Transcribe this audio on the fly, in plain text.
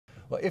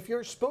Well, if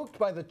you're spooked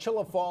by the chill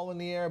of fall in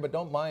the air but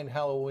don't mind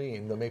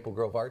Halloween, the Maple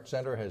Grove Art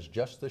Center has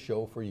just the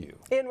show for you.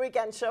 In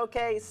Weekend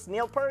Showcase,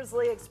 Neil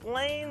Persley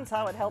explains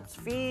how it helps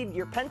feed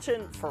your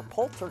penchant for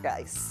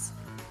poltergeists.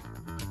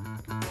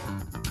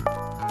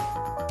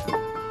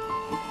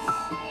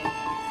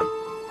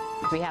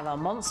 We have our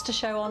monster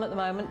show on at the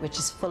moment, which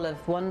is full of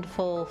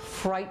wonderful,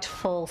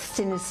 frightful,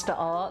 sinister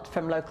art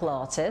from local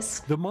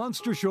artists. The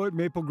monster show at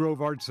Maple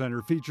Grove Art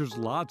Center features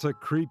lots of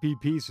creepy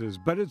pieces,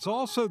 but it's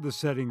also the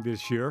setting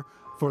this year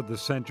for the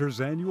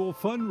center's annual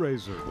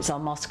fundraiser. It's our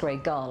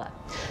Masquerade Gala.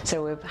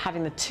 So we're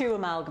having the two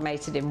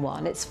amalgamated in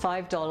one. It's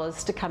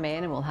 $5 to come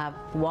in, and we'll have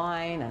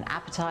wine and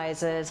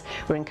appetizers.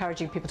 We're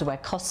encouraging people to wear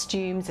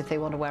costumes. If they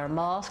want to wear a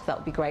mask, that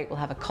would be great. We'll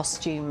have a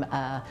costume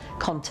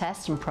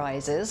contest and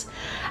prizes.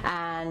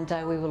 And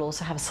we will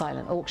also have a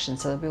silent auction,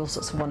 so there'll be all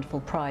sorts of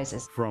wonderful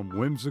prizes. From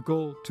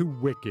whimsical to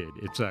wicked,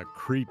 it's a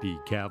creepy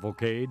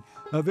cavalcade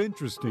of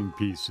interesting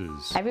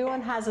pieces.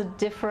 Everyone has a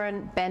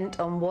different bent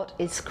on what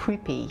is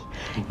creepy.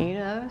 You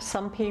know,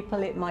 some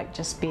people it might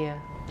just be a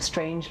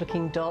strange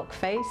looking dark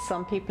face.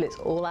 Some people it's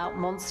all out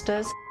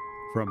monsters.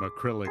 From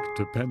acrylic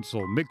to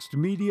pencil, mixed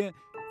media,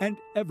 and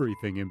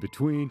everything in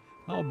between,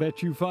 I'll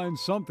bet you find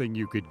something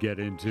you could get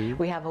into.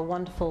 We have a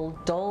wonderful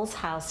doll's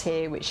house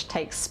here which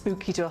takes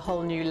spooky to a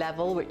whole new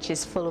level, which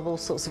is full of all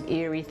sorts of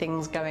eerie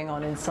things going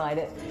on inside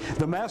it.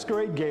 The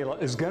Masquerade Gala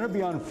is going to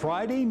be on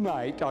Friday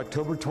night,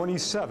 October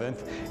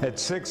 27th at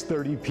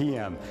 6:30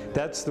 p.m.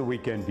 That's the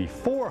weekend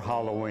before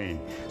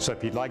Halloween. So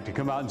if you'd like to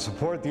come out and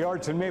support the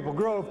arts in Maple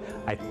Grove,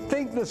 I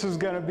think this is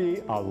going to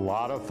be a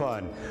lot of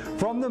fun.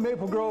 From the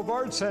Maple Grove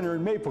Art Center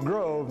in Maple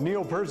Grove,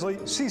 Neil Persley,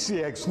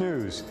 CCX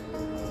News.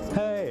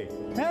 Hey,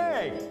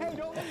 hey!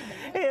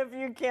 If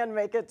you can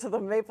make it to the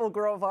Maple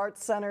Grove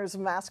Arts Center's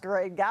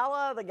Masquerade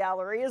Gala, the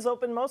gallery is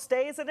open most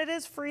days and it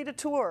is free to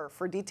tour.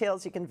 For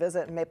details, you can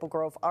visit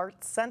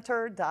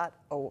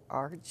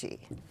maplegroveartscenter.org.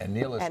 And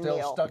Neil is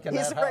still stuck in that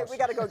house. He's great. We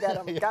got to go get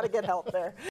him. Got to get help there.